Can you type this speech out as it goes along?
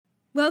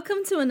Welcome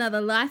to another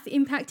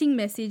life-impacting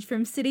message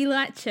from City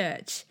Light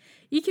Church.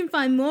 You can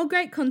find more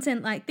great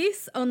content like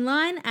this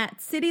online at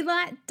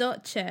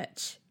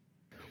citylight.church.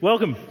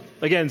 Welcome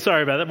again.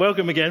 Sorry about that.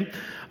 Welcome again.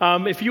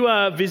 If you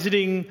are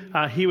visiting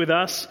here with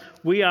us,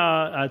 we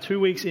are 2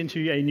 weeks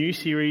into a new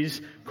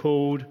series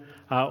called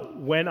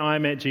When I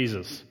Met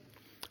Jesus.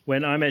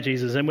 When I Met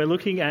Jesus. And we're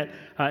looking at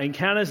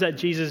encounters that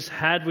Jesus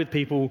had with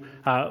people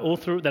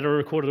that are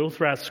recorded all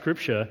throughout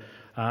Scripture.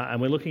 And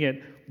we're looking at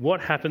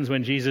what happens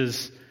when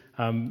Jesus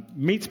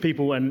meets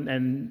people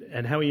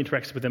and how he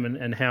interacts with them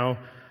and how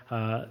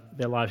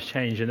their lives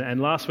change.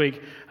 And last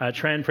week,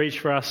 Tran preached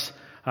for us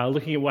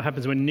looking at what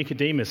happens when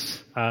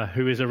Nicodemus,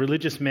 who is a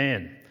religious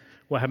man,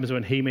 what happens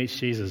when he meets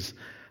Jesus.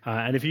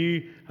 And if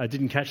you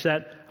didn't catch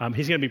that,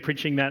 he's going to be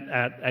preaching that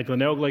at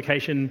Glenelg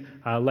location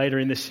later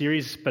in this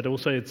series, but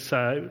also it's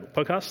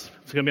podcast.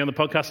 It's going to be on the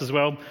podcast as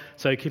well,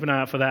 so keep an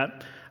eye out for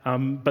that.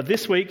 But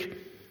this week,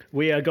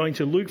 we are going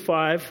to Luke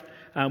 5.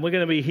 We're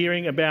going to be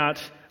hearing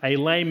about a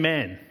lame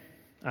man.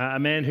 A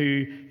man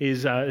who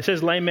is, it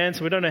says lame man,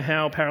 so we don't know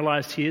how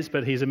paralyzed he is,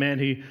 but he's a man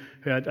who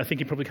I think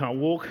he probably can't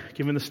walk,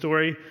 given the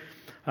story.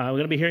 We're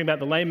going to be hearing about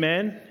the lame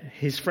man,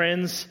 his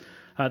friends,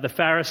 the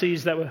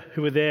Pharisees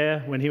who were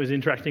there when he was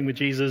interacting with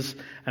Jesus,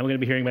 and we're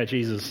going to be hearing about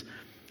Jesus.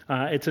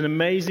 It's an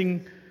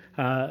amazing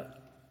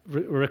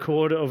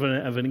record of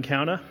an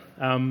encounter.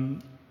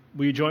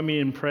 Will you join me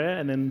in prayer,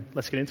 and then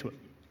let's get into it.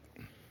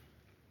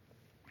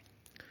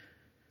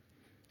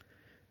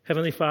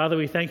 Heavenly Father,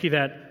 we thank you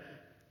that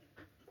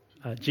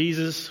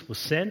Jesus was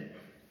sent,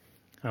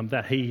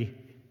 that he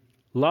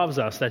loves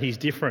us, that he's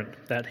different,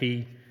 that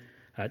he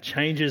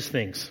changes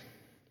things.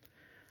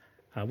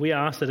 We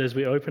ask that as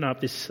we open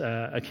up this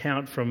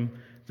account from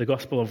the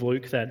Gospel of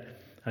Luke, that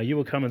you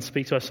will come and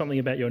speak to us something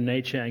about your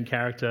nature and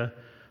character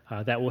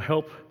that will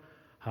help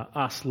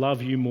us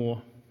love you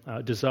more,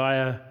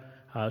 desire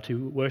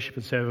to worship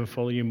and serve and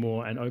follow you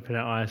more, and open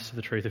our eyes to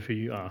the truth of who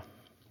you are.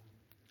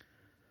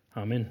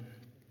 Amen.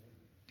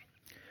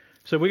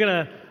 So we're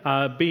going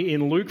to be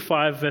in Luke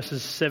 5,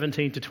 verses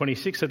 17 to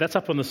 26. So that's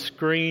up on the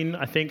screen,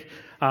 I think.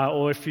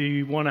 Or if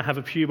you want to have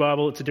a Pew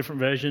Bible, it's a different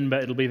version,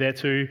 but it'll be there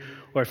too.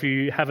 Or if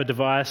you have a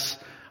device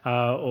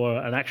or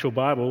an actual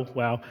Bible,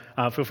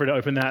 feel free to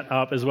open that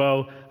up as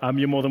well.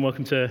 You're more than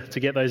welcome to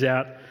get those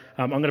out.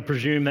 I'm going to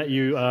presume that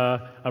you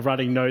are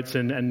writing notes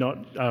and not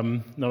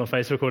on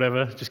Facebook or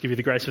whatever. Just give you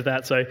the grace of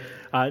that. So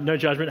no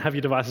judgment. Have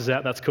your devices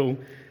out. That's cool.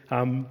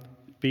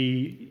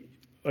 Be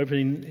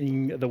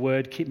opening the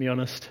Word. Keep me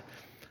honest.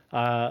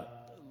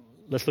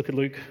 Let's look at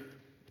Luke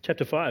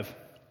chapter 5.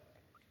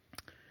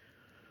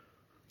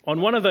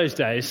 On one of those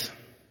days,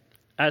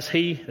 as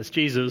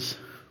Jesus,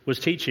 was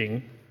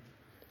teaching,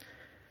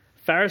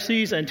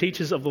 Pharisees and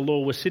teachers of the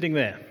law were sitting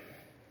there,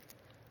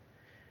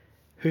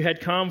 who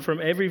had come from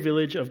every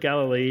village of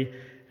Galilee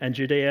and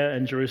Judea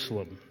and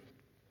Jerusalem.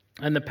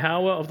 And the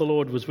power of the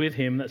Lord was with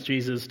him, that's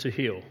Jesus, to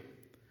heal.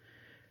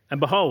 And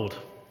behold,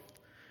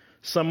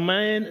 some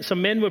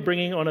men were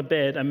bringing on a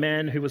bed a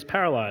man who was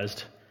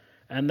paralyzed,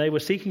 and they were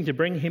seeking to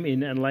bring him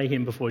in and lay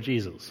him before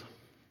Jesus.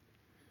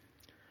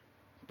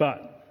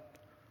 But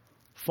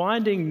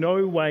finding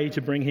no way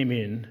to bring him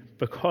in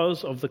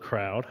because of the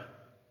crowd,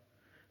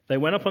 they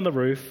went up on the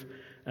roof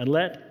and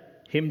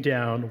let him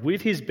down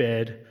with his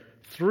bed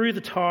through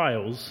the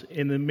tiles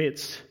in the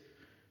midst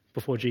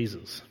before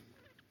Jesus.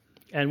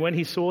 And when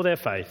he saw their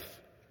faith,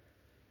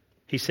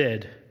 he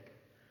said,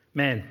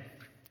 "Man,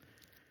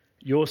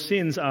 your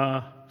sins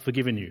are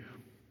forgiven you."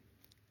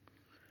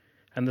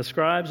 And the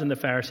scribes and the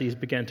Pharisees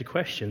began to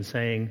question,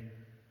 saying,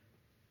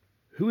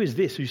 "Who is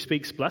this who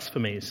speaks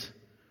blasphemies?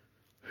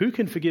 Who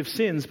can forgive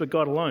sins but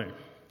God alone?"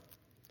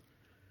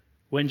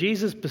 When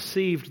Jesus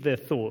perceived their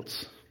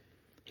thoughts,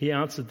 he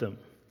answered them,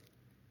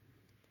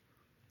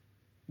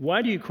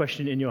 "Why do you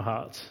question in your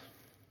hearts?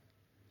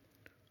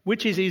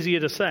 Which is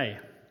easier to say,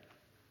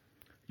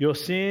 'Your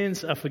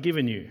sins are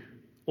forgiven you,'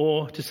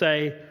 or to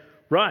say,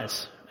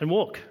 'Rise and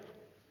walk'?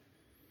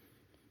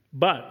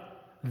 But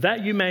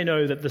that you may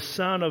know that the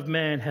Son of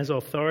Man has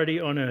authority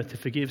on earth to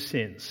forgive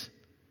sins,"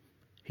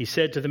 he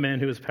said to the man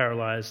who was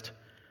paralyzed,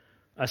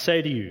 "I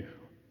say to you,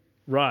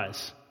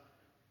 rise,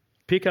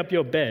 pick up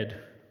your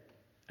bed,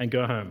 and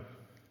go home."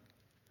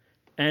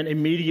 And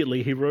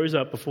immediately he rose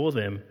up before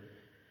them,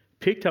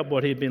 picked up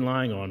what he had been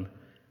lying on,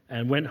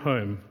 and went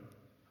home,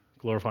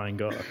 glorifying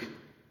God.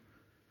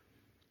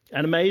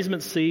 And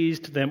amazement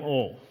seized them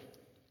all.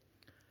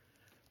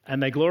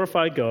 And they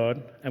glorified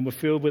God and were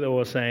filled with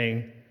awe,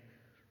 saying,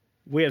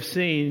 "We have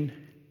seen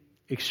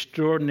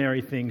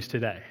extraordinary things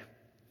today."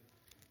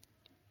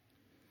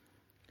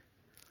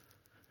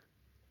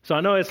 So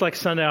I know it's like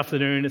Sunday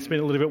afternoon, it's been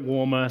a little bit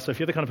warmer, so if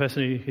you're the kind of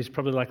person who's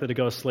probably likely to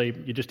go asleep,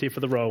 you're just here for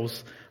the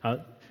rolls.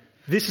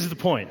 This is the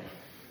point.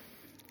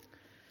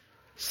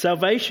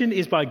 Salvation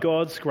is by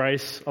God's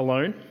grace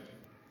alone.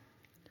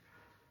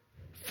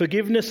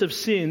 Forgiveness of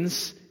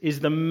sins is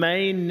the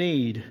main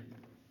need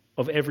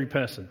of every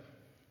person.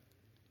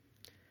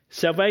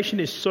 Salvation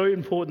is so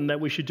important that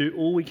we should do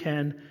all we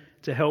can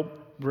to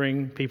help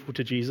bring people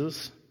to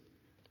Jesus.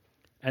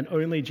 and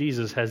only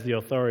Jesus has the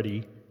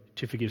authority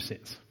to forgive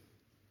sins.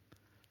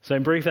 So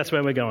in brief, that's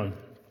where we're going.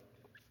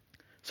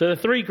 So the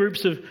three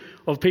groups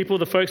of people,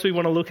 the folks we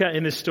want to look at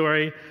in this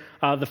story,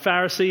 are the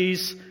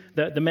Pharisees,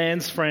 the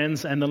man's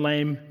friends, and the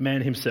lame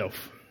man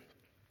himself.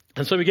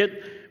 And so we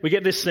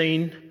get this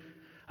scene.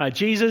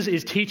 Jesus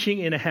is teaching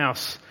in a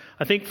house.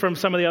 I think from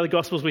some of the other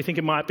Gospels we think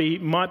it might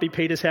be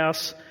Peter's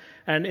house.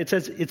 And it's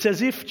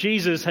as if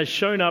Jesus has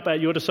shown up at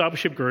your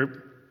discipleship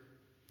group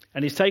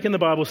and he's taken the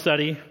Bible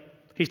study,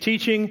 he's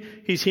teaching,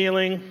 he's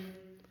healing.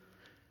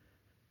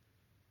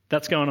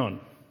 That's going on.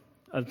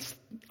 I'm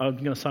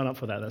going to sign up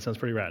for that. That sounds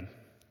pretty rad.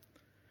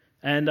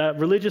 And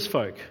religious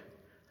folk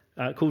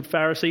called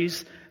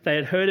Pharisees, they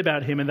had heard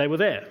about him and they were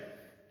there.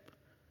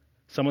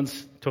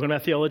 Someone's talking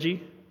about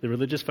theology. The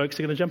religious folks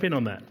are going to jump in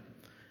on that.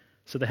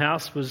 So the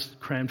house was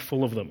crammed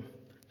full of them.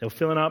 They were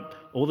filling up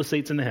all the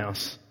seats in the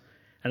house.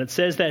 And it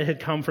says that it had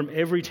come from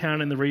every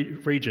town in the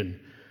region.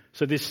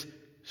 So this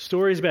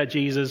story is about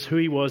Jesus, who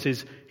he was.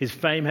 His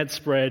fame had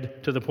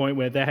spread to the point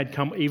where they had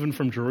come even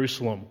from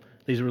Jerusalem,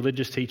 these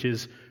religious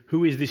teachers.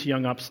 Who is this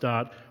young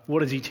upstart?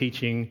 What is he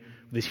teaching?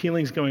 There's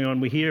healings going on.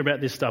 We hear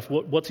about this stuff.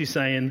 What's he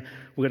saying?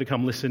 We're going to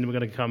come listen. We're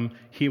going to come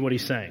hear what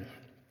he's saying.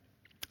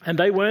 And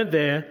they weren't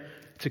there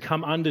to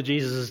come under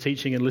Jesus'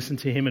 teaching and listen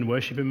to him and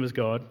worship him as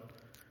God.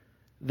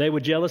 They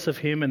were jealous of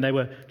him and they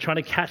were trying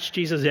to catch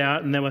Jesus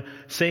out and they were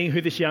seeing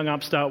who this young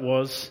upstart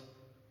was.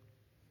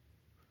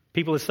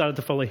 People had started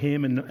to follow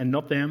him and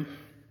not them.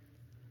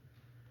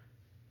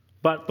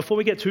 But before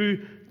we get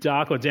too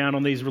dark or down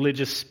on these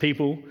religious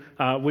people,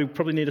 we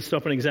probably need to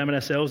stop and examine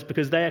ourselves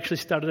because they actually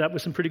started out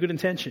with some pretty good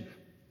intention.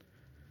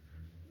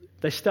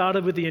 They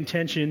started with the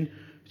intention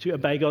to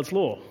obey God's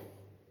law.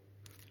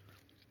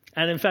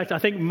 And in fact, I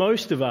think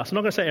most of us, I'm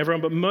not going to say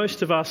everyone, but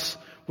most of us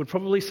would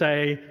probably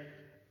say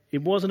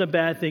it wasn't a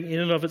bad thing in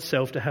and of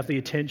itself to have the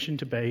intention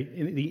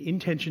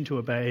to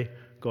obey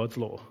God's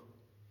law.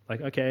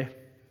 Like, okay,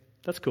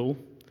 that's cool.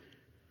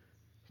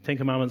 10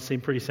 Commandments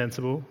seem pretty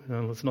sensible.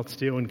 Let's not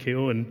steal and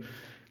kill, and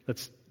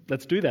let's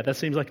do that. That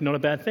seems like not a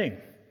bad thing.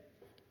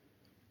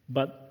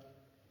 But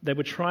they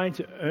were trying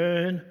to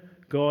earn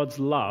God's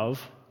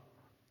love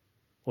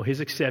or his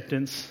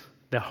acceptance,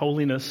 their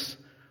holiness,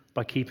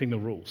 by keeping the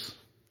rules.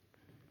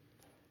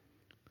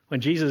 When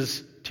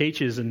Jesus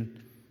teaches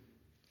and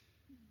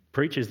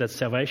preaches that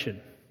salvation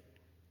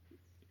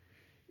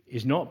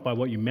is not by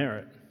what you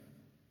merit,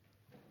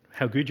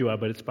 how good you are,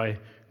 but it's by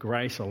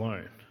grace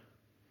alone.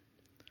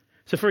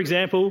 So, for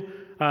example,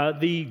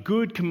 the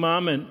good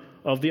commandment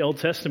of the Old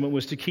Testament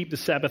was to keep the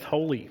Sabbath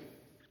holy.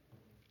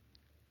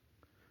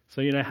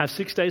 So, have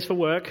 6 days for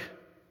work,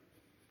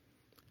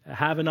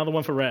 have another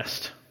one for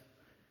rest.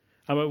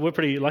 We're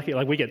pretty lucky,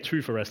 like we get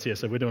 2 for rest here,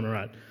 so we're doing all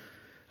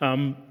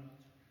right.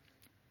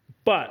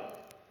 But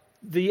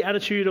the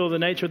attitude or the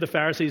nature of the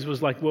Pharisees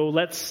was like, well,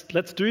 let's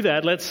do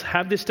that. Let's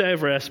have this day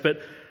of rest.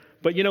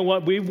 But you know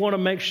what? We want to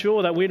make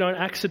sure that we don't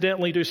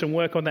accidentally do some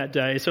work on that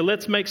day. So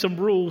let's make some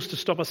rules to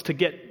stop us to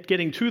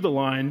getting to the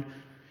line.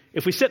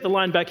 If we set the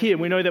line back here,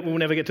 we know that we'll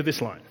never get to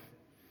this line.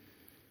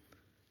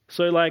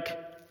 So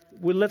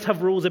let's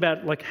have rules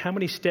about how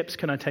many steps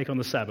can I take on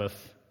the Sabbath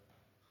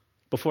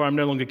before I'm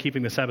no longer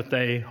keeping the Sabbath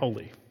day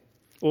holy?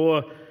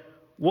 Or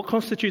what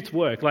constitutes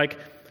work?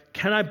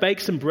 Can I bake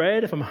some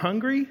bread if I'm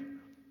hungry?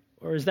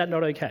 Or is that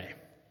not okay?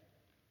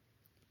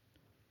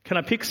 Can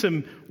I pick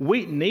some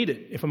wheat and eat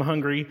it if I'm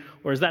hungry?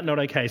 Or is that not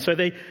okay? So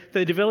they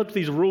developed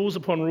these rules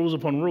upon rules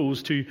upon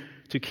rules to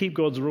keep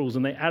God's rules.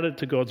 And they added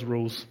to God's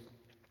rules.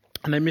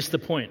 And they missed the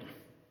point.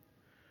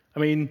 I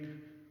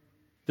mean,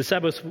 the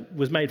Sabbath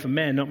was made for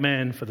man, not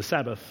man for the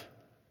Sabbath.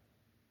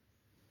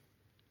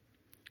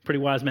 Pretty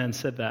wise man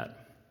said that.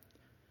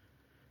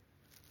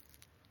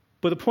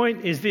 But the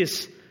point is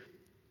this.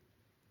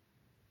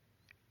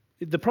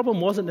 The problem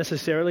wasn't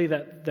necessarily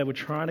that they were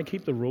trying to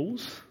keep the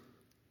rules.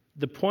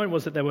 The point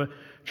was that they were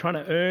trying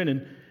to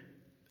earn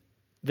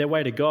their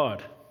way to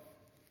God.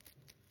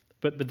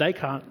 But they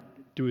can't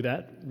do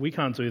that. We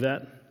can't do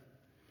that.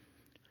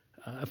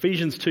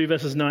 Ephesians 2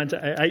 verses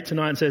 8 to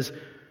 9 says,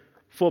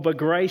 "For by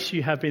grace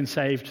you have been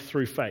saved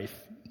through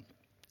faith.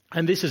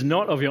 And this is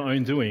not of your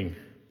own doing.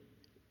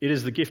 It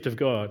is the gift of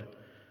God,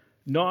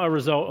 not a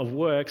result of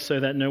works, so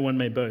that no one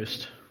may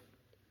boast."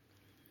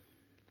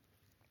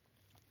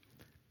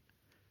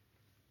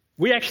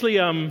 We actually,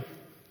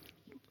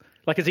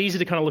 it's easy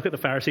to kind of look at the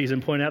Pharisees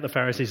and point out the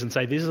Pharisees and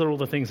say, these are all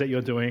the things that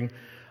you're doing,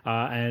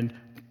 and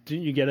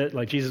didn't you get it?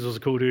 Jesus was a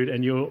cool dude,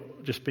 and you're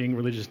just being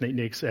religious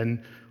neatnicks,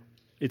 and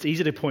it's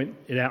easy to point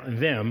it out in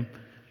them.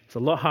 It's a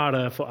lot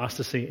harder for us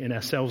to see in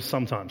ourselves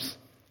sometimes.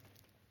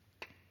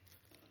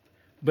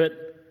 But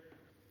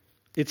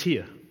it's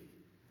here.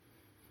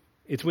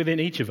 It's within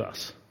each of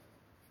us.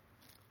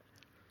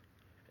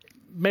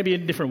 Maybe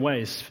in different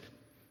ways.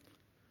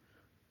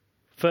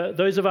 For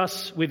those of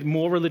us with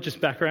more religious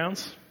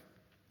backgrounds,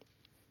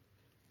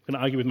 I'm going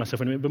to argue with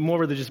myself in a minute, but more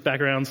religious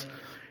backgrounds,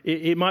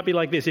 it might be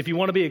like this. If you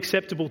want to be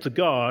acceptable to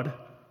God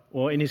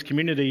or in his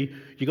community,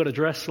 you've got to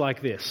dress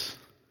like this.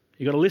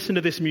 You've got to listen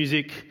to this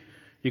music.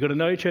 You've got to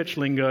know church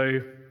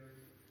lingo.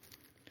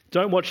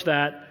 Don't watch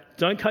that.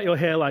 Don't cut your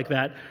hair like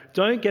that.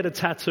 Don't get a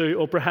tattoo,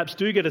 or perhaps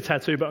do get a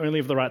tattoo, but only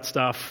of the right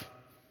stuff.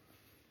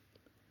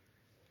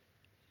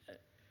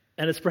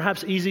 And it's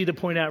perhaps easy to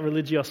point out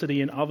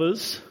religiosity in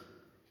others,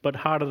 but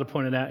harder to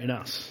point it out in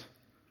us.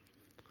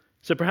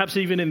 So perhaps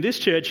even in this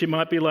church, it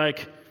might be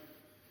like,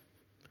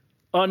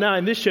 oh no,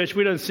 in this church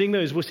we don't sing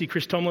those wussy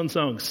Chris Tomlin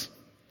songs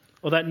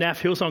or that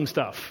Naff Hillsong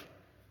stuff.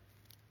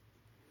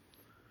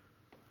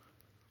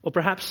 Or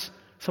perhaps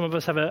some of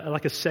us have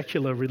a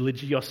secular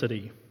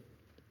religiosity,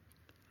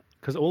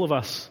 because all of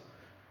us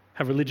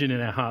have religion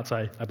in our hearts,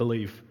 I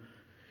believe.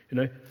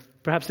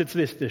 Perhaps it's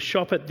this: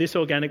 shop at this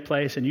organic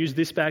place and use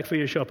this bag for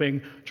your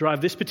shopping,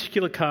 drive this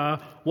particular car,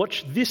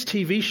 watch this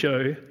TV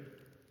show,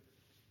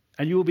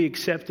 and you will be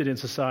accepted in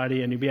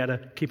society and you'll be able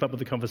to keep up with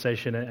the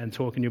conversation and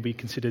talk, and you'll be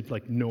considered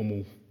like normal.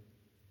 And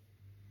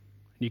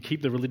you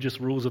keep the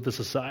religious rules of the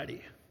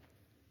society.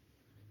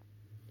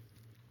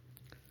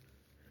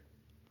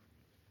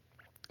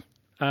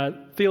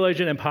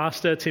 Theologian and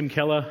pastor Tim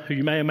Keller, who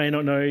you may or may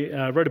not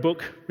know, wrote a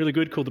book really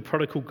good called The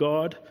Prodigal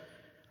God.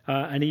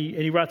 And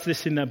he writes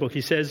this in that book.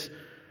 He says,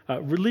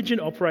 religion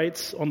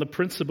operates on the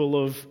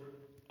principle of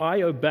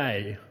I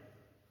obey,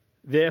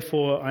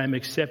 therefore I am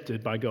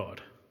accepted by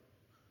God.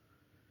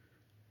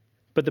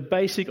 But the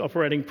basic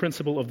operating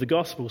principle of the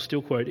gospel,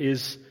 still quote,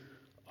 is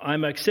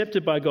I'm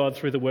accepted by God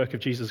through the work of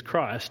Jesus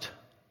Christ,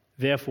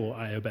 therefore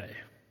I obey.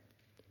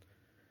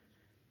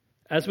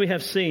 As we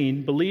have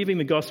seen, believing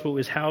the gospel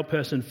is how a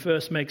person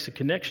first makes a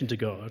connection to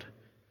God.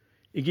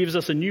 It gives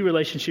us a new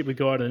relationship with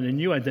God and a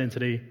new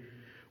identity.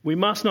 We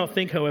must not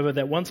think, however,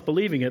 that once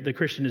believing it, the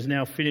Christian is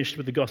now finished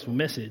with the gospel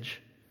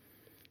message.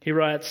 He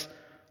writes,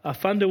 a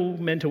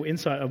fundamental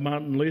insight of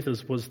Martin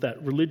Luther's was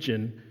that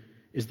religion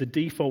is the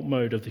default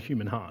mode of the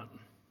human heart.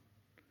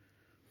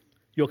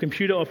 Your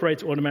computer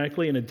operates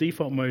automatically in a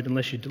default mode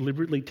unless you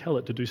deliberately tell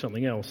it to do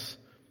something else.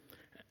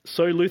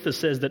 So Luther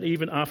says that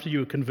even after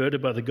you are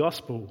converted by the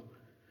gospel,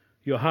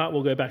 your heart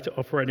will go back to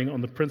operating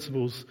on the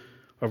principles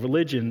of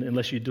religion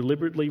unless you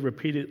deliberately,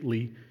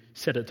 repeatedly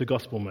set it to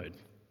gospel mode.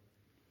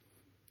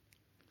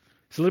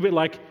 It's a little bit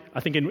like, I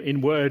think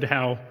in Word,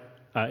 how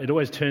it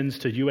always turns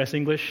to US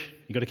English.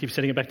 You've got to keep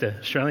setting it back to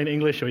Australian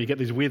English, or you get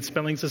these weird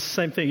spellings. It's the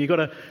same thing. You've got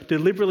to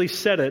deliberately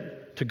set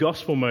it to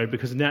gospel mode,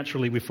 because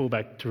naturally we fall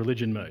back to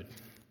religion mode.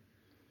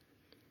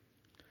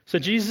 So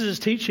Jesus is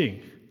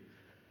teaching,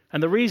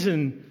 and the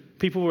reason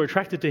people were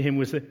attracted to him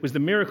was the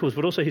miracles,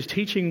 but also his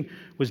teaching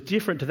was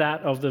different to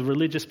that of the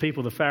religious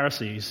people, the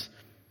Pharisees,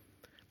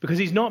 because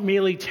he's not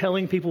merely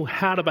telling people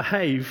how to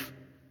behave,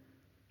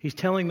 he's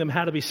telling them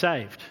how to be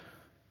saved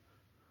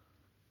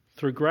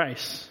through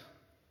grace,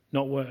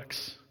 not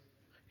works.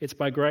 It's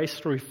by grace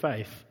through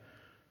faith,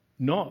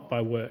 not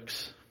by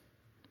works.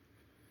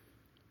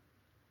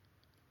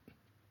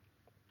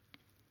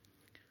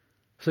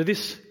 So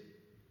this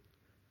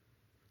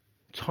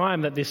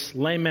time that this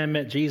lame man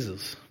met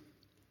Jesus,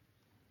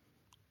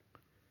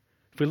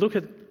 if we look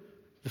at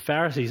the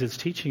Pharisees, it's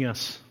teaching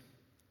us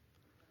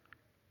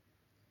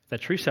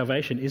that true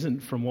salvation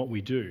isn't from what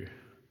we do.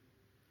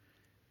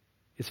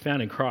 It's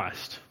found in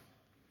Christ.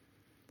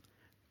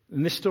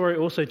 And this story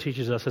also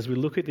teaches us, as we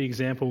look at the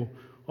example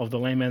of the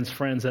lame man's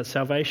friends, that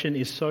salvation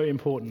is so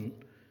important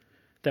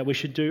that we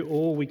should do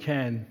all we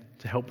can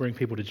to help bring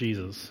people to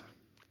Jesus.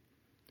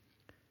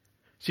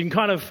 So you can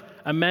kind of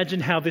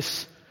imagine how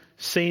this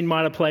scene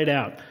might have played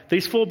out.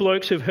 These four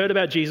blokes who've heard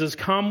about Jesus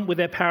come with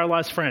their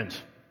paralyzed friend.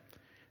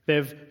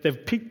 They've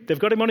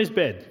got him on his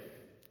bed.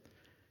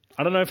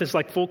 I don't know if it's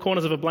like four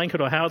corners of a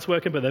blanket or how it's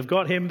working, but they've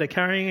got him, they're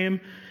carrying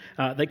him.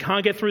 They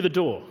can't get through the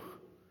door.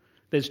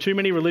 There's too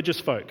many religious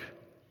folk.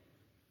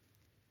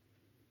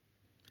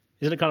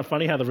 Isn't it kind of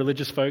funny how the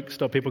religious folk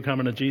stop people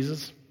coming to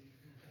Jesus?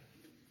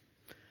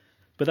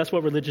 But that's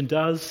what religion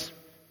does.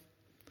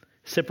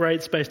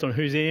 Separates based on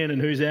who's in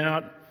and who's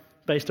out,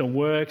 based on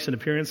works and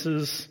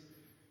appearances.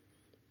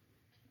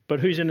 But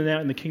who's in and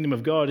out in the kingdom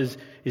of God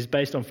is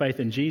based on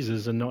faith in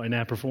Jesus and not in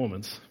our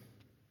performance.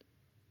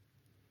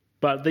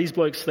 But these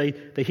blokes, they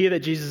hear that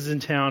Jesus is in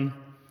town.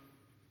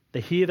 They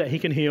hear that he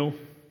can heal.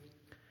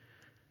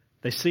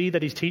 They see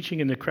that he's teaching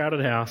in the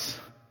crowded house,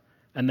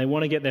 and they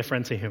want to get their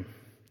friend to him.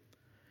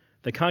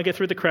 They can't get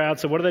through the crowd,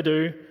 so what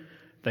do?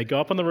 They go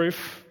up on the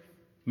roof,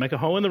 make a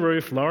hole in the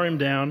roof, lower him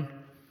down,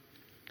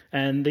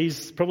 and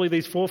these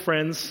four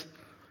friends,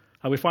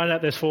 we find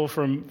out there's four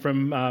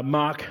from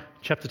Mark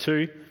chapter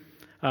 2,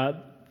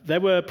 they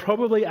were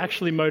probably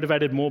actually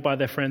motivated more by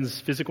their friend's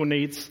physical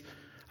needs,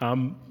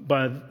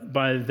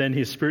 than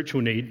his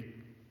spiritual need.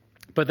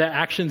 But their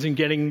actions in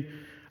getting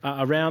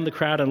around the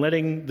crowd and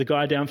letting the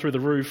guy down through the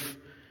roof,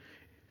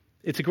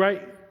 it's a great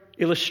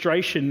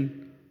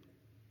illustration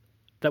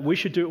that we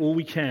should do all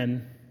we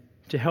can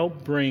to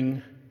help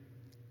bring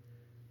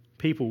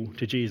people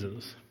to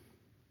Jesus.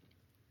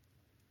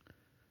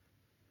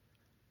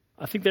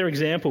 I think their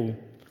example,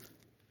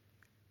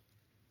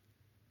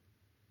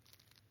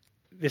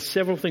 there's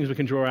several things we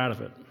can draw out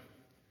of it.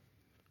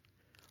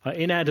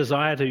 In our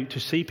desire to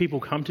see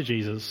people come to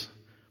Jesus,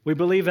 we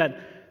believe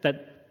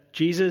that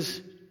Jesus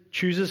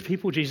chooses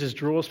people, Jesus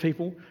draws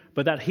people,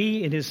 but that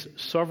he, in his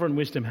sovereign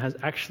wisdom, has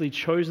actually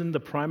chosen the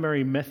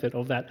primary method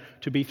of that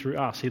to be through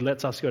us. He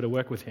lets us go to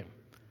work with him.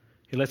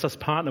 He lets us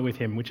partner with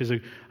him, which is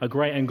a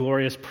great and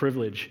glorious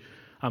privilege.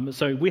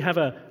 So we have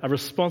a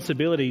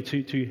responsibility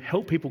to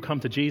help people come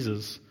to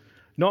Jesus,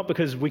 not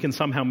because we can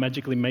somehow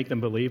magically make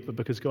them believe, but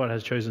because God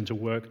has chosen to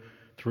work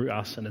through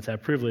us, and it's our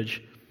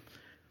privilege.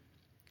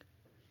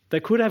 They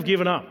could have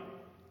given up,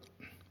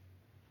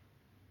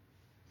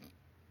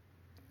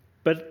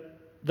 but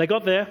they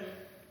got there,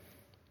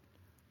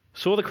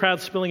 saw the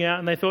crowd spilling out,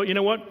 and they thought, you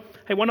know what?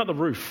 Hey, why not the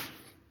roof?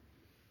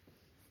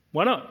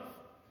 Why not?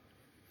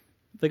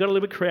 They got a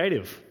little bit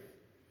creative.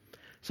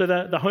 So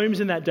the homes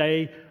in that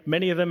day,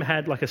 many of them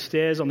had like a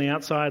stairs on the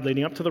outside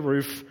leading up to the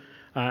roof,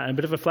 and a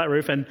bit of a flat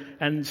roof.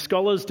 And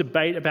scholars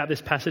debate about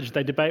this passage.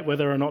 They debate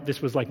whether or not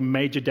this was like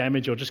major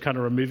damage or just kind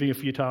of removing a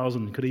few tiles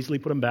and could easily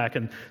put them back.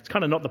 And it's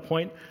kind of not the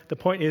point. The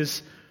point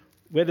is,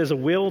 where there's a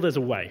will, there's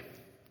a way.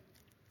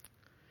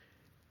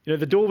 You know,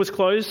 the door was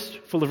closed,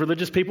 full of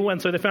religious people,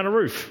 and so they found a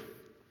roof.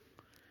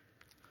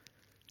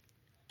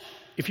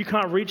 If you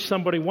can't reach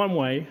somebody one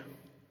way,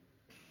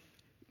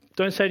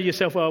 don't say to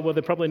yourself, oh, well,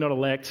 they're probably not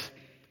elect.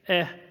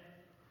 Try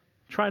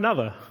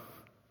another.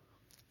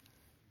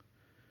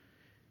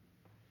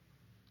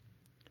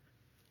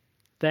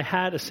 They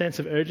had a sense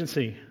of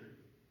urgency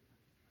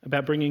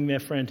about bringing their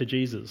friend to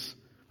Jesus.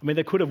 I mean,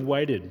 they could have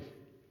waited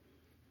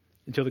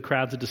until the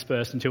crowds had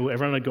dispersed, until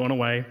everyone had gone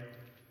away.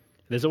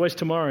 There's always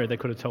tomorrow, they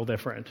could have told their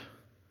friend.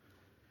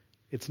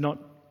 It's not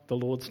the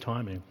Lord's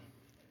timing.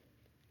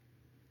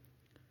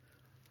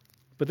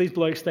 But these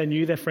blokes, they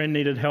knew their friend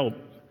needed help,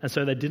 and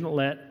so they didn't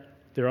let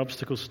their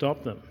obstacles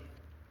stop them.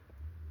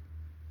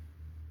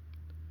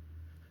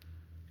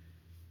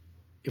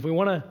 If we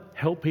want to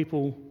help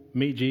people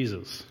meet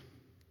Jesus,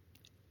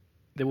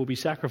 there will be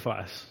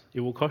sacrifice.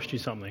 It will cost you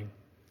something.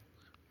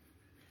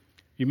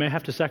 You may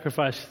have to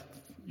sacrifice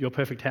your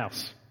perfect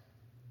house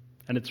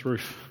and its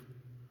roof.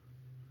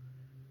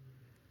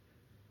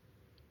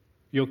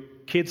 Your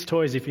kids'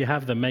 toys, if you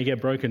have them, may get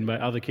broken by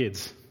other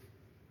kids.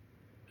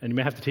 And you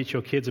may have to teach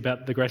your kids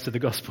about the grace of the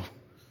gospel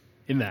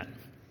in that.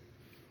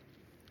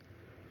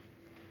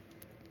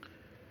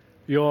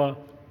 Your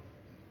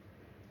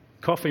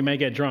coffee may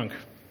get drunk.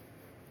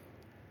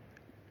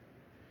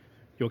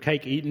 Your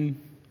cake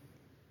eaten.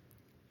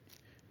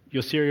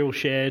 Your cereal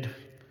shared.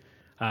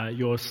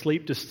 Your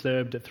sleep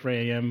disturbed at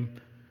 3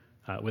 a.m.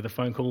 With a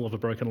phone call of a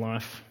broken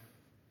life.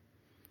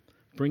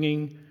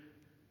 Bringing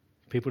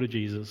people to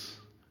Jesus,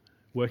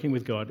 working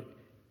with God,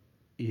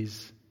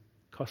 is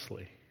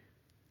costly,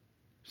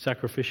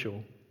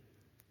 sacrificial.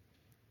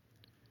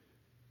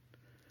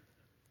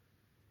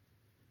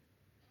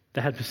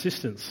 They had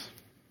persistence.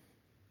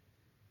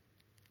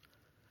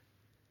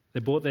 They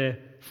brought their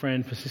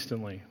friend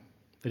persistently.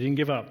 They didn't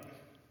give up.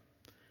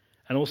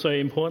 And also,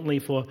 importantly,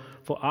 for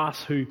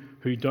us who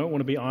don't want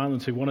to be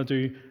islands, who want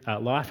to do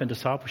life and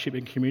discipleship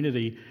in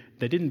community,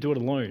 they didn't do it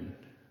alone.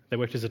 They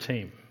worked as a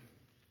team.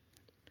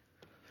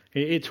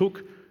 It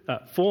took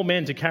 4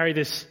 men to carry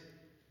this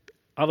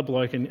other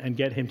bloke and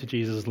get him to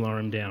Jesus and lower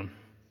him down.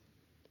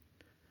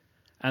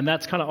 And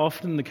that's kind of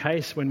often the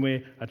case when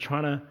we are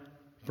trying to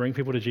bring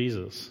people to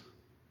Jesus.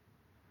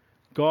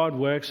 God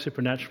works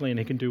supernaturally, and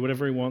he can do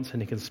whatever he wants,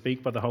 and he can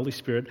speak by the Holy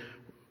Spirit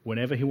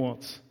whenever he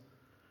wants.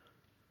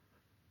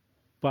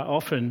 But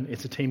often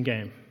it's a team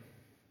game.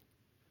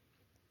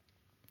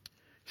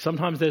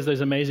 Sometimes there's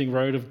those amazing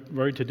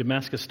road to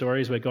Damascus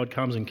stories where God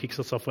comes and kicks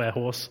us off our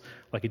horse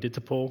like he did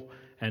to Paul,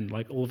 and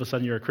like all of a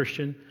sudden you're a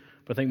Christian.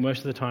 But I think most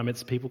of the time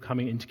it's people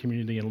coming into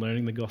community and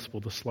learning the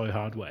gospel the slow,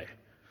 hard way.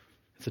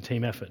 It's a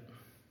team effort.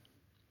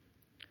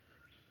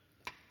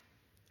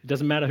 It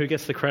doesn't matter who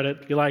gets the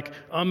credit. You're like,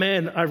 oh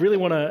man, I really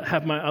want to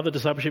have my other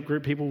discipleship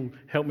group people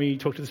help me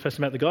talk to this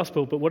person about the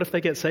gospel, but what if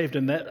they get saved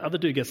and that other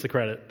dude gets the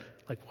credit?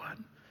 Like, what?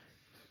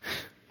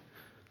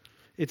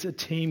 It's a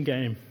team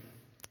game.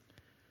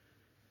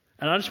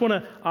 And I just want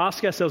to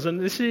ask ourselves,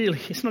 and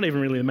it's not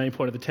even really the main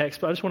point of the text,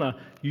 but I just want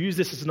to use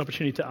this as an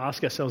opportunity to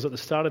ask ourselves at the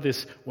start of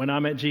this When I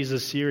Met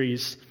Jesus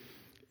series,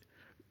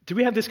 do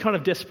we have this kind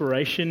of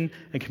desperation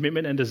and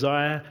commitment and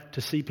desire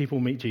to see people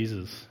meet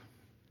Jesus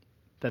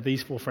that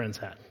these 4 friends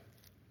had?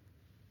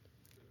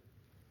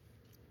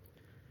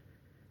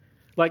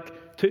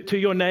 Like to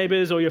your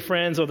neighbors or your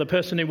friends or the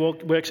person who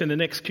works in the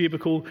next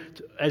cubicle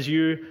as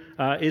you,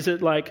 is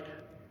it like,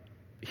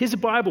 here's a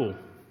Bible.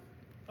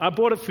 I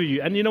bought it for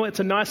you, and you know, it's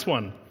a nice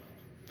one.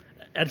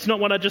 It's not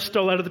one I just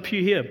stole out of the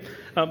pew here.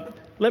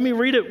 Let me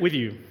read it with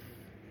you.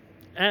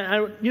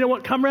 And you know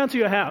what? Come round to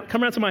your house.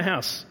 Come round to my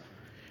house.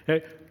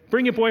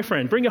 Bring your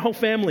boyfriend. Bring your whole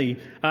family.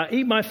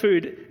 Eat my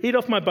food. Eat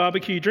off my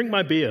barbecue. Drink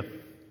my beer.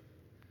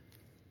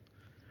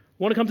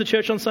 Want to come to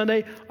church on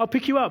Sunday? I'll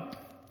pick you up.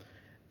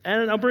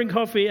 And I'll bring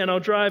coffee, and I'll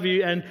drive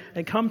you, and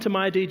come to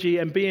my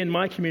DG and be in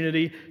my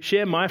community.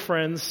 Share my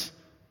friends.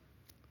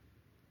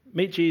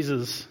 Meet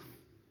Jesus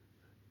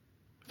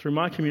through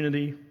my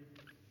community.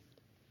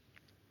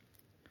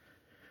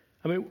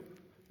 I mean,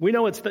 we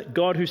know it's that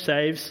God who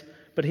saves,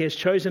 but he has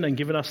chosen and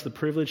given us the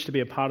privilege to be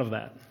a part of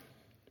that.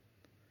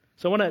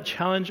 So I want to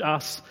challenge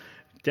us,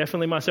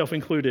 definitely myself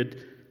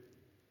included.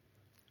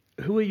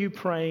 Who are you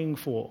praying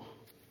for?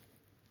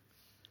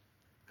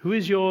 Who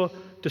is your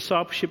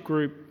discipleship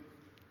group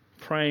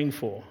praying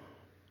for?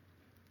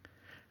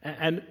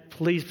 And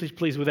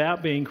please,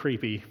 without being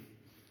creepy,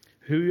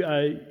 who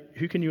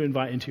can you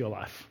invite into your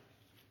life?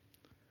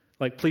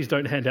 Like, please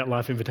don't hand out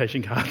life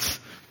invitation cards.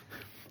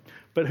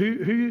 But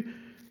who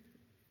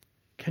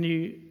can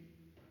you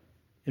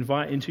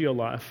invite into your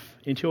life,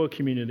 into your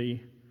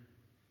community?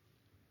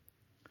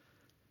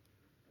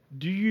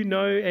 Do you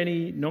know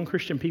any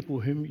non-Christian people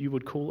whom you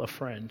would call a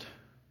friend?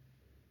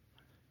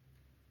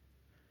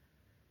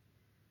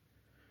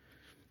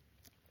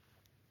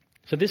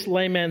 So this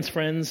lame man's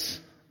friends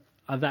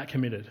are that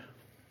committed.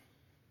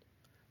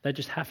 They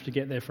just have to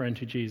get their friend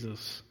to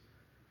Jesus.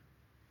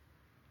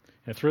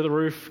 Through the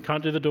roof,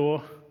 can't do the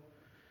door.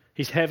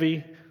 He's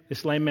heavy.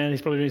 This lame man,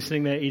 he's probably been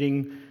sitting there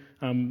eating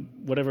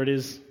whatever it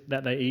is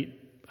that they eat.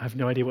 I have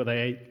no idea what they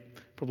ate.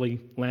 Probably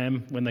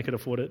lamb when they could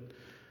afford it.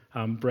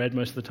 Bread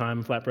most of the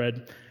time, flat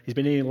bread. He's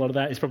been eating a lot of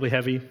that. He's probably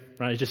heavy,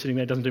 right? He's just sitting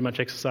there, doesn't do much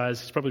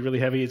exercise. He's probably really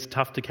heavy. It's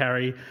tough to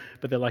carry.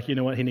 But they're like, you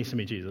know what? He needs to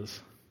meet Jesus.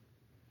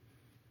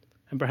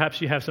 And perhaps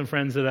you have some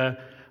friends that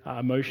are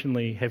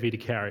emotionally heavy to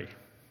carry,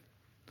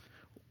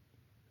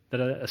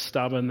 that are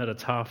stubborn, that are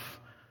tough,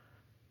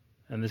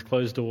 and there's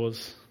closed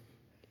doors.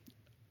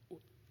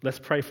 Let's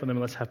pray for them and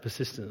let's have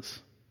persistence.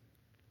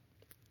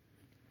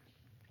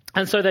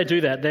 And so they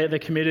do that. They're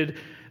committed.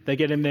 They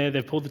get in there.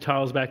 They've pulled the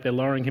tiles back. They're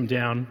lowering him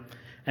down.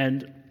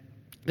 And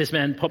this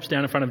man pops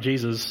down in front of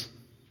Jesus.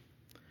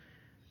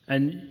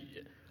 And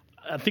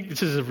I think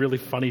this is a really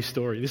funny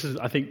story. This is,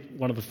 I think,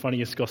 one of the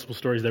funniest gospel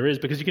stories there is,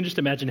 because you can just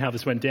imagine how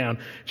this went down.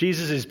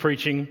 Jesus is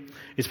preaching.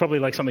 It's probably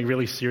like something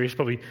really serious,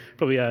 probably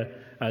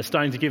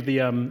starting to give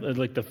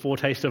the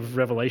foretaste of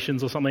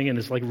Revelations or something, and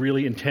it's like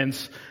really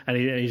intense, and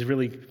he's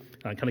really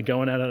kind of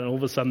going at it, and all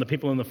of a sudden the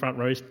people in the front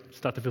row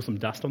start to feel some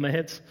dust on their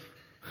heads.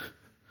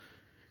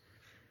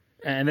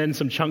 And then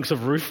some chunks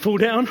of roof fall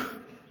down.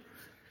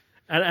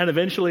 And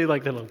eventually,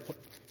 they're like,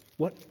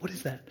 what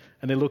is that?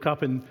 And they look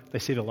up and they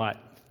see the light.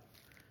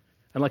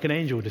 And like an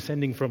angel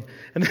descending from...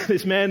 And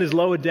this man is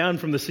lowered down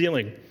from the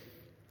ceiling.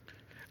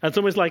 And it's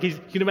almost like you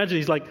can imagine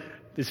he's like,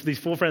 these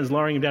four friends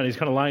lowering him down. He's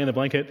kind of lying in the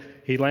blanket.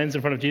 He lands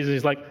in front of Jesus.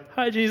 He's like,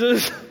 hi,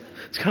 Jesus.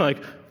 It's kind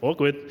of like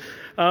awkward.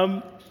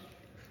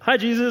 Hi,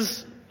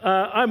 Jesus.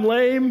 I'm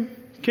lame.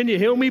 Can you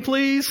heal me,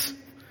 please?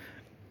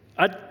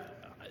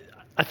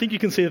 I think you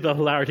can see the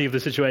hilarity of the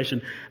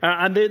situation.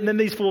 And then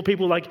these four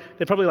people,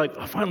 they're probably like,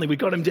 oh, finally, we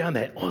got him down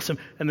there. Awesome.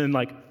 And then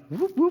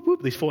whoop, whoop,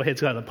 whoop, these four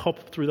heads kind of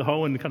pop through the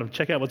hole and kind of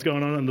check out what's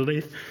going on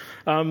underneath.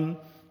 And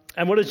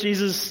what does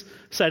Jesus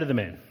say to the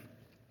man?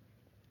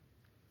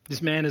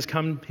 This man has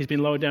come, he's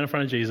been lowered down in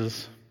front of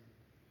Jesus.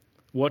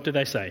 What do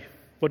they say?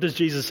 What does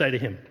Jesus say to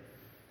him?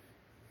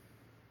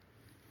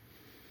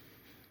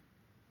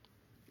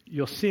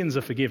 Your sins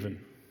are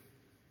forgiven.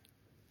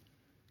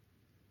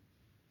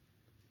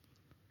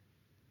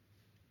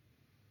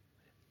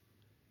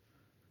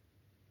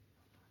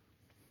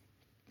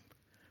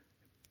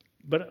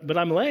 But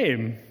I'm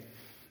lame.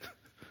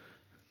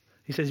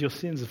 He says, your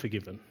sins are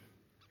forgiven.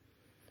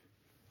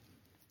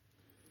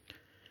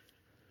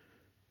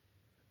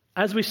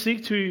 As we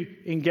seek to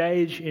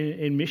engage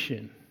in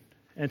mission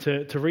and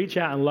to reach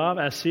out and love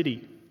our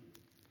city,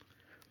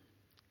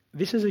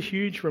 this is a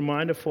huge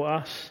reminder for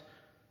us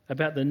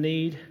about the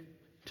need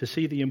to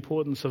see the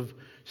importance of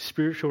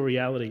spiritual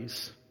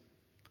realities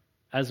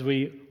as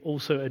we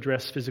also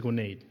address physical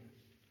need.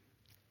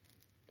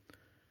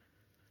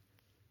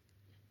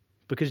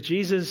 Because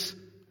Jesus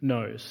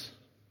knows,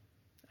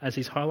 as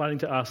he's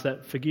highlighting to us,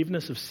 that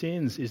forgiveness of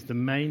sins is the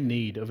main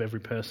need of every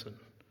person.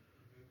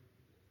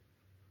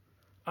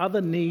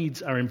 Other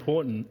needs are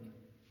important,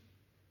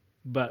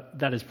 but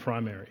that is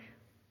primary.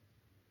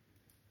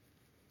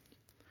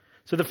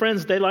 So the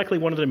friends, they likely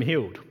wanted him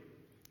healed,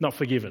 not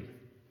forgiven.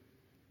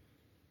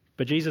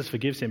 But Jesus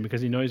forgives him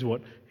because he knows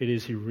what it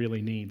is he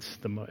really needs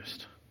the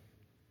most.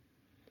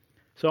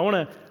 So I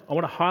want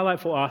to highlight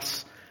for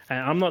us, and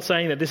I'm not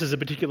saying that this is a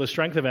particular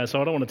strength of ours, so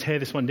I don't want to tear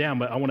this one down,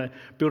 but I want to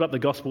build up the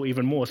gospel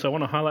even more. So I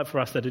want to highlight for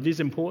us that it is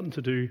important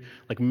to do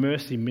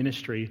mercy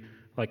ministry,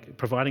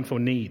 providing for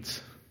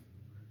needs.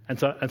 And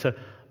to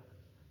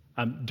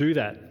do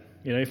that,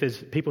 if there's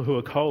people who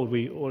are cold,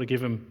 we ought to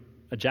give them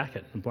a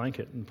jacket and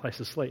blanket and a place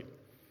to sleep.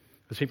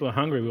 If people are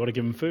hungry, we ought to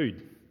give them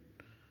food.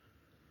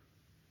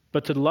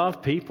 But to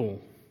love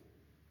people,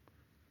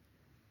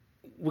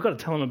 we've got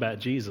to tell them about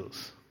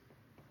Jesus.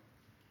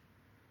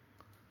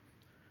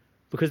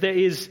 Because there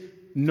is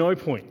no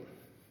point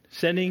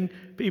sending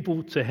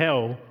people to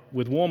hell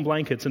with warm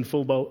blankets and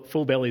full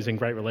bellies and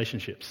great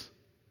relationships.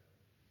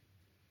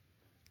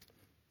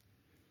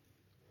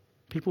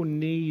 People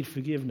need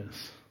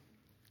forgiveness.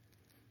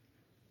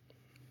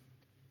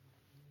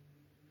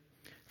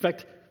 In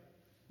fact,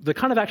 there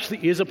kind of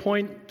actually is a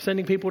point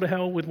sending people to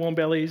hell with warm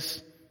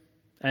bellies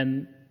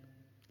and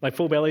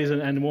full bellies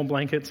and warm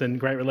blankets and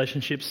great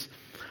relationships.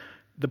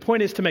 The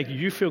point is to make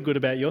you feel good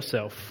about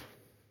yourself.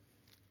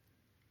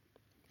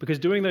 Because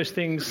doing those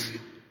things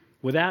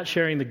without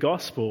sharing the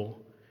gospel,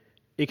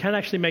 it can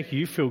actually make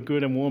you feel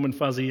good and warm and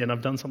fuzzy and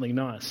I've done something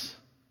nice.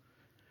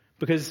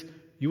 Because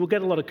you will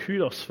get a lot of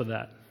kudos for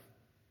that.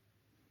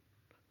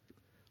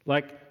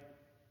 Like,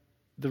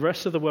 the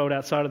rest of the world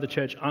outside of the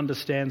church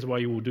understands why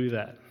you will do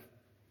that.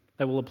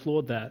 They will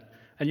applaud that.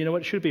 And you know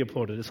what? It should be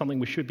applauded. It's something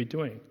we should be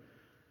doing.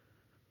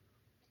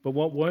 But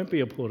what won't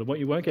be applauded, what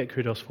you won't get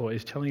kudos for,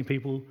 is telling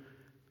people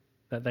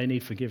that they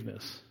need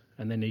forgiveness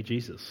and they need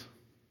Jesus.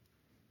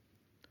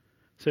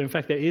 So in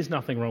fact, there is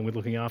nothing wrong with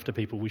looking after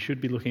people. We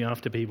should be looking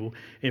after people.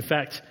 In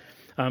fact,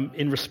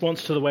 in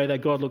response to the way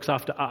that God looks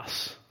after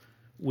us,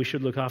 we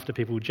should look after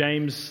people.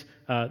 James,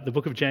 the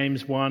book of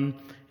James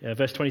 1,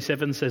 verse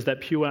 27 says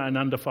that pure and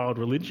undefiled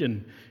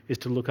religion is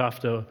to look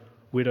after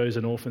widows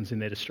and orphans in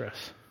their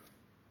distress.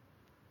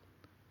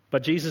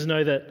 But Jesus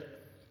knows that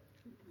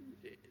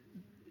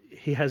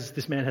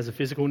this man has a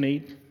physical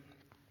need,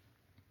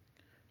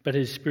 but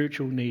his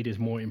spiritual need is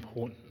more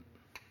important.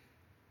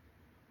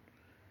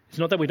 It's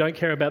not that we don't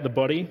care about the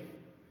body,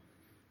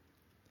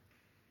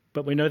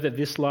 but we know that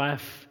this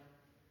life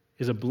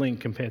is a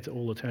blink compared to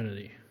all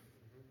eternity.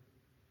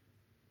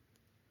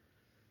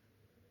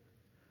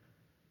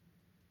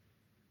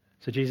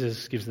 So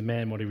Jesus gives the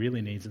man what he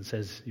really needs and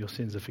says, your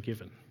sins are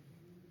forgiven.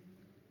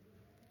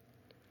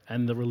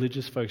 And the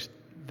religious folks,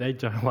 they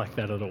don't like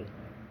that at all.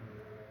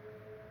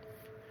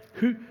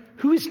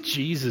 Who is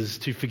Jesus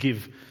to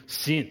forgive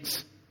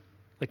sins?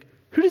 Like,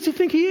 who does he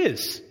think he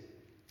is?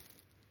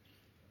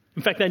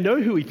 In fact, they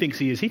know who he thinks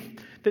he is.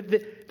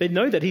 They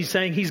know that he's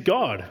saying he's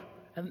God.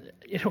 And,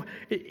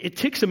 it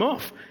ticks them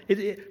off.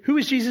 Who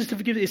is Jesus to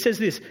forgive? It says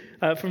this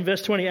from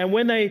verse 20. And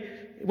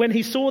when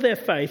he saw their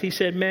faith, he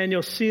said, man,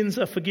 your sins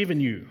are forgiven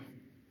you.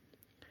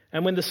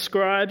 And when the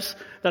scribes,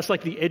 that's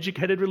like the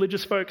educated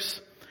religious folks,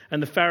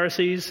 and the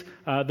Pharisees,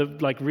 the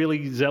like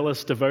really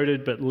zealous,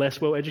 devoted, but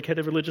less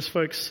well-educated religious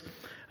folks,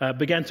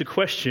 began to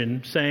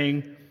question,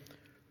 saying,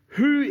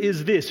 who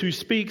is this who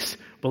speaks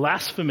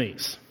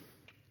blasphemies?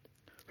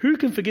 Who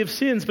can forgive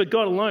sins but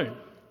God alone?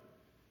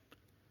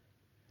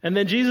 And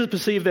then Jesus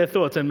perceived their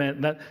thoughts, and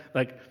man,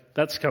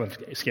 that's kind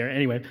of scary.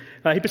 Anyway,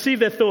 he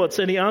perceived their thoughts,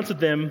 and he answered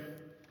them.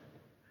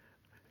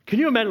 Can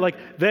you imagine,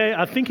 they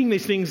are thinking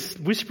these things,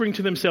 whispering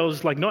to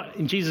themselves, not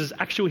in Jesus'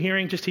 actual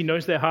hearing, just he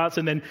knows their hearts,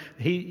 and then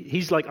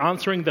he's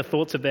answering the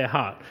thoughts of their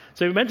heart.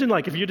 So imagine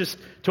if you're just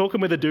talking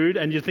with a dude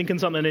and you're thinking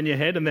something in your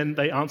head and then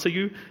they answer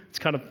you. It's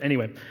kind of,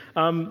 anyway.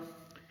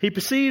 He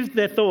perceived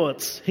their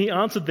thoughts. He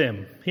answered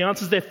them. He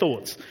answers their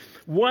thoughts.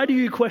 Why do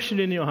you question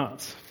in your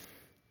hearts?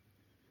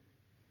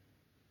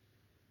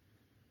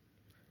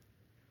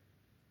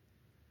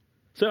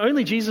 So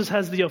only Jesus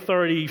has the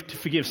authority to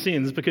forgive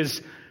sins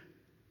because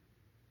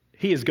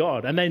he is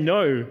God, and they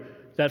know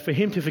that for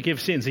him to forgive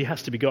sins, he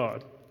has to be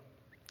God.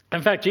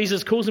 In fact,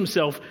 Jesus calls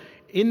himself,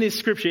 in this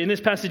scripture, in this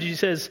passage, he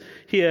says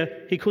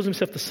here, he calls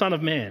himself the Son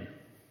of Man.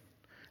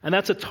 And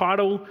that's a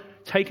title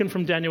taken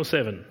from Daniel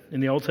 7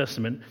 in the Old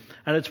Testament,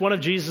 and it's one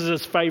of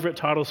Jesus' favorite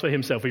titles for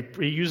himself.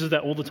 He uses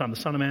that all the time, the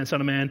Son of Man, Son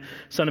of Man,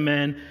 Son of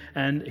Man,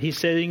 and he's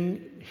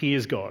saying he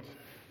is God.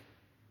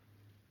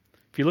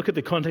 If you look at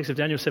the context of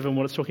Daniel 7,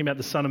 what it's talking about,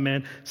 the Son of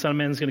Man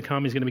is going to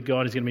come, he's going to be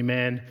God, he's going to be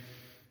man.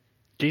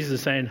 Jesus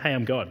is saying, hey,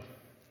 I'm God.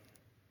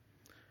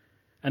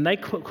 And they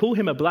call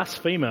him a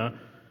blasphemer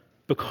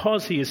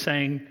because he is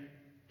saying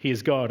he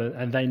is God,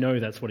 and they know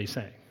that's what he's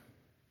saying.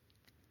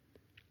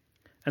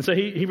 And so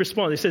he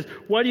responds. He says,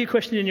 why do you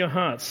question in your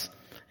hearts?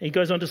 And he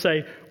goes on to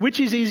say, which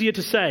is easier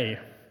to say,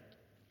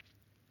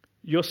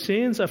 your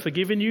sins are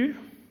forgiven you,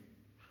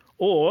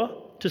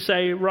 or to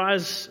say,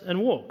 rise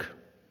and walk?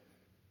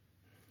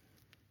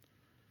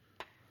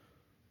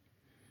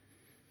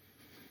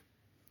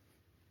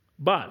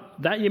 But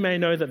that you may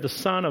know that the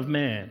Son of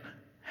Man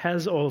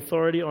has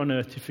authority on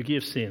earth to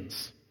forgive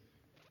sins.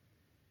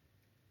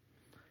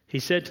 He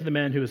said to the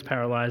man who was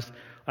paralyzed,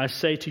 I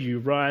say to you,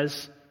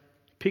 rise,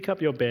 pick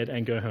up your bed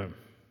and go home.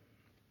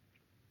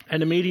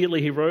 And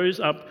immediately he rose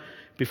up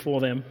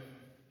before them,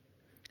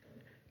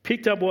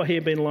 picked up what he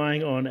had been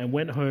lying on, and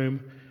went home,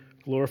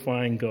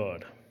 glorifying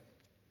God.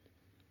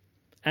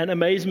 And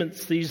amazement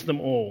seized them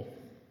all.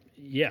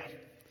 Yeah.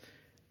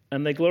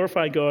 And they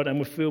glorified God and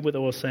were filled with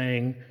awe,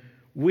 saying,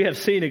 we have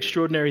seen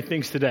extraordinary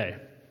things today.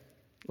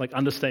 Like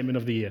understatement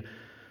of the year.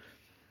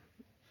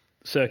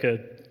 Circa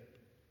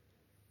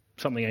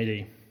something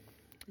AD.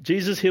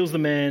 Jesus heals the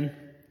man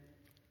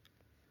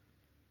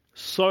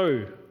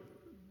so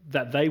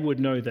that they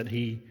would know that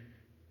he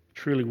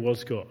truly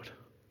was God.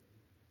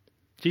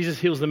 Jesus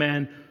heals the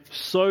man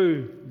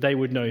so they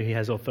would know he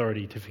has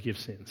authority to forgive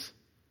sins.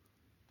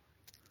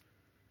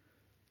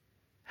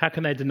 How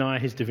can they deny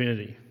his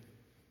divinity?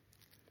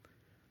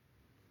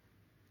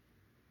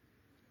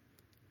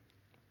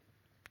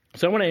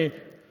 So I want to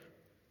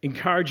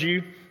encourage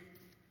you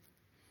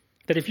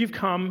that if you've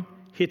come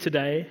here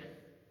today,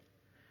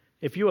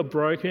 if you are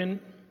broken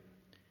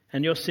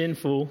and you're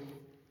sinful,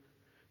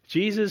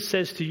 Jesus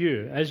says to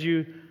you as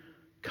you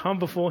come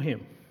before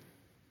him,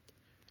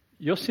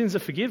 your sins are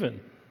forgiven.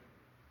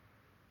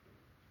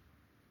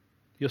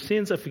 Your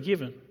sins are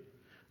forgiven.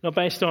 Not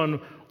based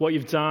on what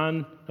you've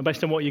done, not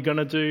based on what you're going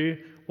to do,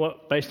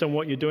 based on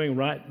what you're doing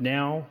right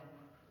now,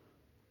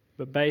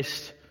 but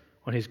based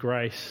on his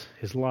grace,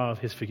 his love,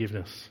 his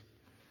forgiveness.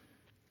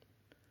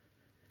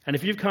 And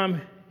if you've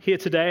come here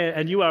today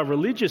and you are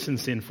religious and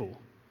sinful,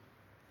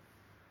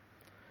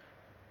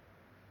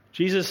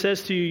 Jesus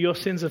says to you, your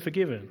sins are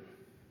forgiven.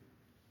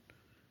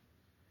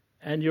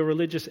 And your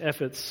religious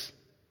efforts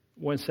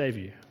won't save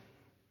you.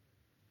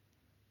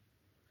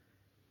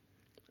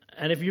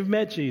 And if you've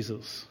met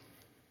Jesus,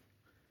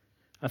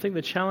 I think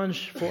the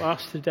challenge for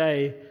us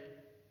today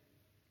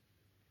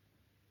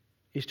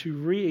is to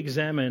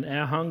re-examine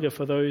our hunger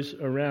for those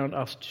around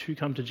us to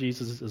come to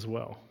Jesus as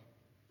well.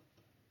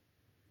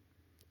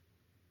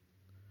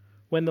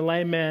 When the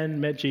lame man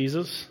met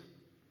Jesus,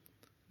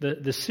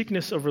 the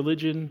sickness of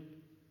religion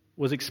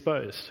was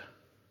exposed,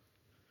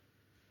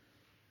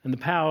 and the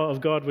power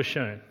of God was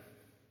shown,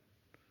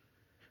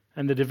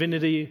 and the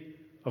divinity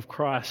of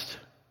Christ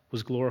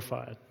was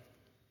glorified.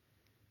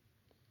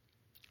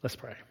 Let's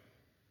pray.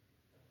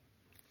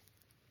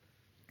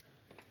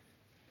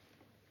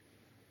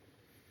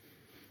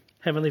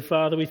 Heavenly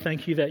Father, we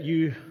thank you that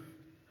you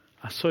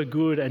are so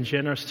good and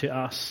generous to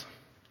us.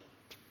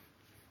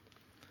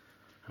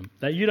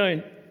 That you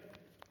don't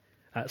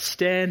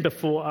stand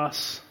before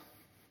us,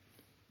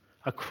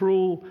 a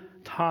cruel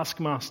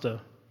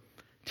taskmaster,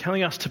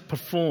 telling us to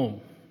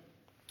perform.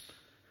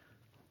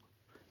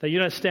 That you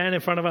don't stand in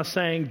front of us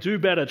saying, do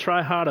better,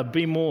 try harder,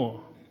 be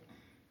more.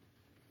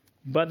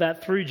 But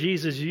that through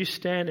Jesus, you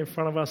stand in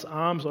front of us,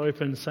 arms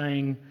open,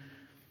 saying,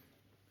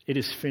 it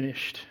is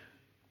finished.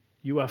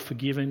 You are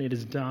forgiven. It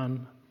is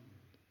done.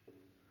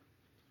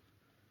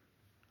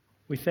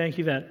 We thank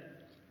you that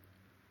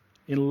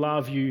in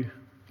love you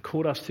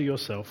called us to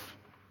yourself.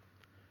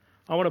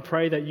 I want to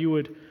pray that you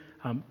would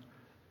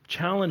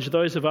challenge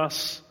those of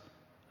us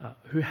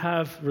who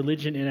have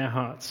religion in our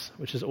hearts,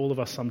 which is all of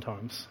us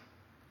sometimes.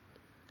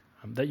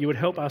 That you would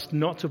help us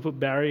not to put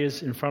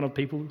barriers in front of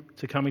people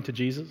to coming to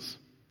Jesus.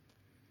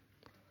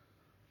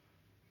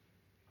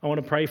 I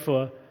want to pray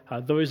for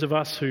those of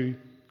us who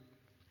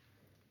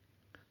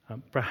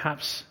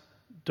perhaps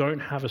don't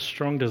have a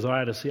strong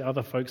desire to see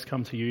other folks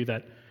come to you,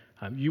 that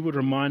you would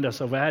remind us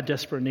of our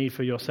desperate need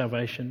for your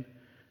salvation,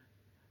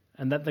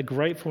 and that the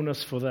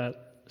gratefulness for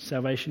that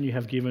salvation you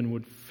have given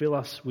would fill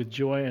us with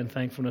joy and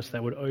thankfulness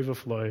that would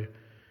overflow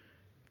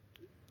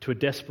to a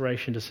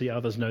desperation to see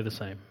others know the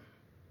same.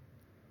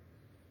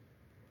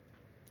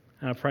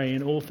 And I pray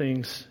in all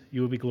things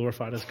you will be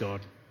glorified as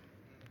God.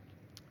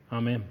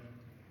 Amen.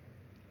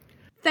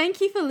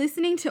 Thank you for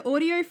listening to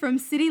audio from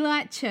City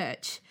Light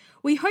Church.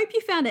 We hope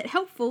you found it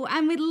helpful,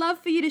 and we'd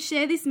love for you to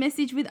share this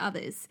message with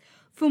others.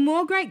 For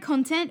more great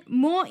content,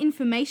 more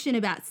information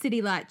about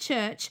City Light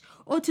Church,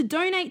 or to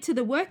donate to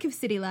the work of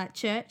City Light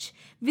Church,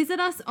 visit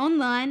us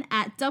online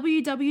at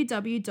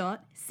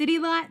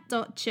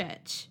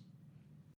www.citylight.church.